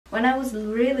When I was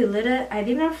really little, I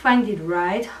didn't find it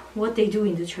right what they do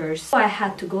in the church. So I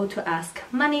had to go to ask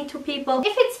money to people.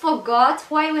 If it's for God,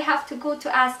 why we have to go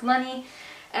to ask money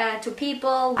to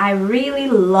people? I really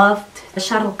loved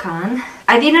Shah Rukh Khan.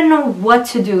 I didn't know what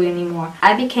to do anymore.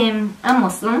 I became a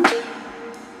Muslim.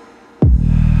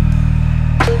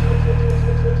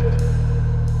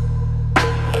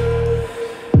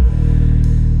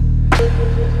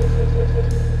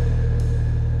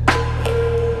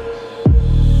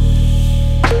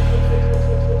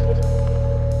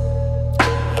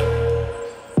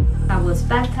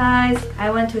 Baptized. I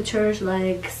went to church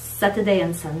like Saturday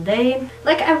and Sunday.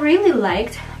 Like I really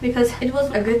liked, because it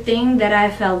was a good thing that I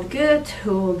felt good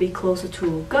to be closer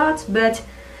to God. But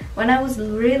when I was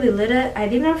really little, I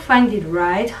didn't find it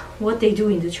right what they do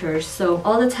in the church. So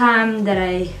all the time that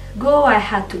I go, I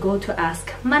had to go to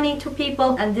ask money to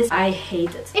people, and this I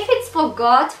hated. If it's for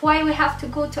God, why we have to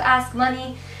go to ask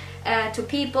money to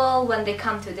people when they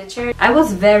come to the church? I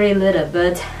was very little,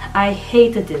 but I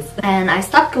hated this, and I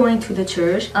stopped going to the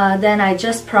church. Then I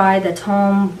just prayed at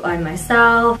home by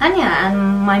myself, and yeah,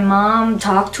 and my mom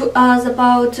talked to us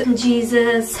about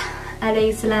Jesus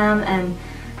alayhi salam, and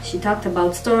she talked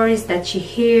about stories that she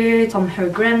heard from her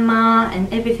grandma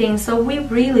and everything, so we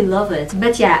really love it.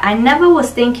 But yeah, I never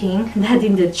was thinking that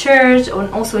in the church, or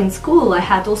also in school, I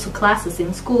had also classes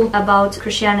in school about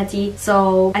Christianity,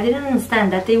 so I didn't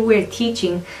understand that they were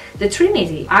teaching the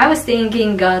Trinity. I was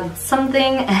thinking God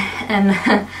something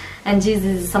and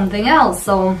Jesus is something else,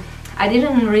 so I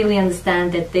didn't really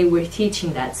understand that they were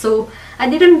teaching that. So I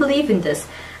didn't believe in this.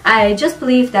 I just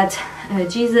believed that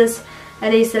Jesus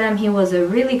alayhi salam, he was a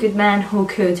really good man who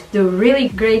could do really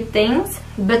great things.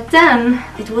 But then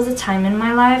it was a time in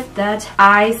my life that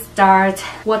I started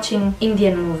watching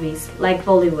Indian movies like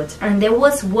Bollywood, and there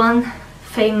was one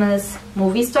famous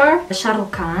movie star, Shah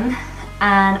Rukh Khan,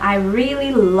 and I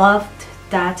really loved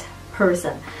that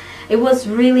person. It was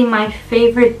really my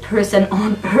favorite person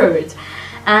on earth,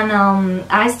 and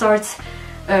I started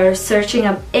searching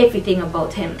up everything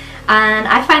about him, and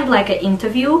I find like an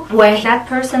interview where that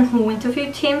person who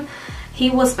interviewed him, he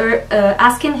was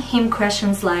asking him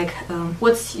questions like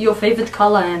what's your favorite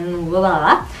color and blah, blah,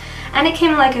 blah. And it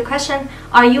came like a question,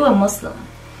 are you a Muslim?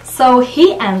 So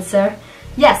he answered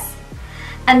yes,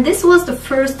 and this was the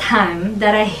first time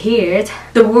that I heard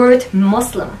the word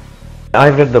Muslim.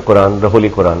 I've read the Quran, the Holy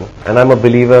Quran, and I'm a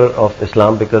believer of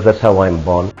Islam because that's how I'm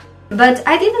born. But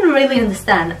I didn't really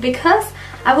understand because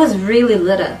I was really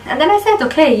little, and then I said,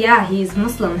 okay, yeah, he's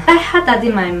Muslim. I had that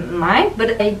in my mind,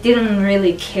 but I didn't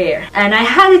really care. And I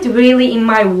had it really in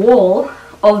my wall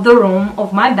of the room,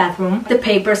 of my bathroom, the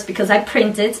papers, because I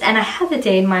printed, and I had it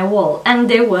in my wall. And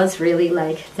there was really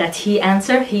like that he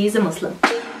answered, he is a Muslim.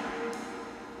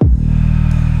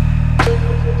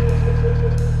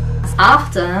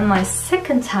 After my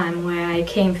second time where I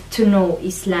came to know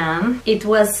Islam, it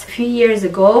was a few years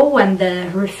ago when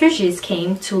the refugees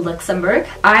came to Luxembourg.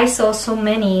 I saw so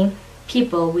many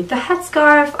people with the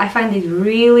headscarf. I find it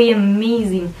really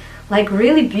amazing, like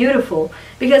really beautiful,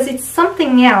 because it's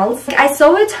something else. I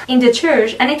saw it in the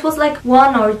church, and it was like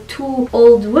one or two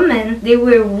old women. They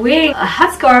were wearing a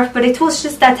headscarf, but it was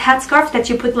just that headscarf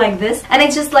that you put like this, and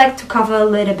it's just like to cover a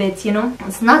little bit, you know.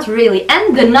 It's not really.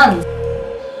 And the nuns.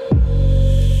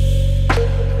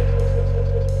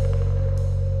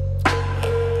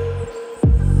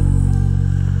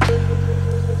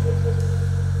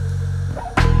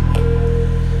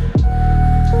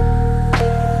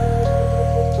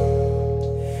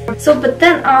 So, but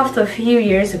then after a few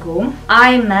years ago,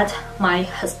 I met my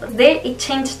husband. There it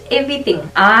changed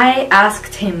everything. I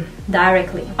asked him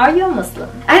directly, are you a Muslim?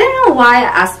 I don't know why I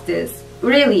asked this.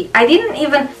 Really, I didn't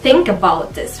even think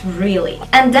about this, really.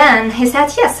 And then he said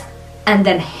yes. And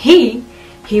then he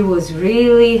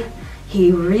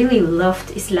really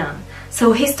loved Islam.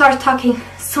 So he started talking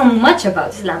so much about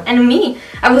Islam, and me,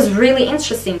 I was really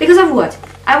interesting. Because of what?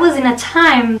 I was in a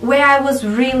time where I was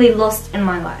really lost in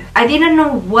my life. I didn't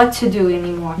know what to do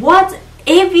anymore.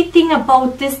 Everything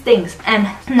about these things, and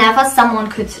never someone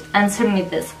could answer me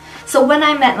this. So when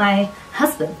I met my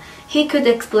husband, he could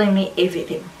explain me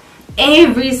everything.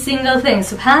 Every single thing,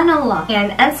 subhanallah,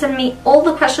 and answer me all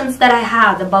the questions that I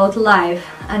had about life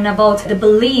and about the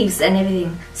beliefs and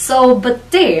everything. So,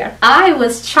 but there, I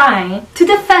was trying to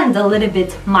defend a little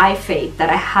bit my faith that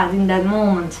I had in that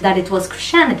moment, that it was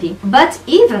Christianity. But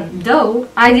even though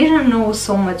I didn't know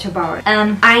so much about it,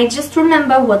 and I just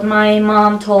remember what my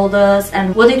mom told us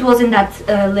and what it was in that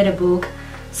little book.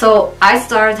 So I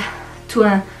started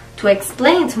to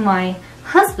explain to my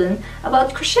husband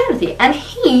about Christianity, and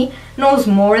he knows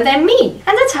more than me.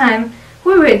 At the time,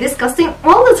 we were discussing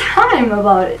all the time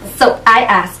about it. So I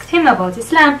asked him about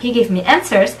Islam. He gave me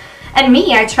answers, and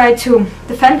me, I tried to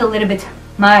defend a little bit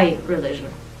my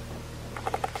religion.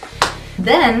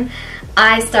 Then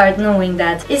I start knowing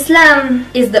that Islam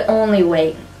is the only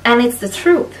way and it's the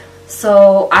truth.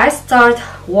 So I start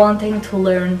wanting to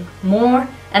learn more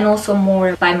and also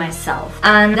more by myself.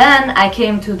 And then I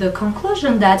came to the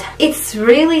conclusion that it's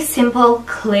really simple,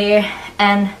 clear,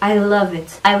 and I love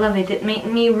it. I love it. It made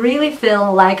me really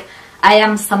feel like I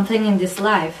am something in this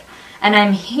life and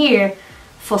I'm here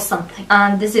for something.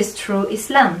 And this is true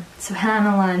Islam.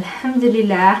 Subhanallah,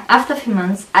 Alhamdulillah. After a few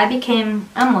months, I became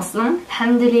a Muslim.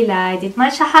 Alhamdulillah, I did my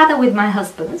shahada with my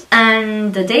husband.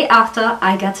 And the day after,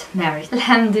 I got married.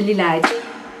 Alhamdulillah.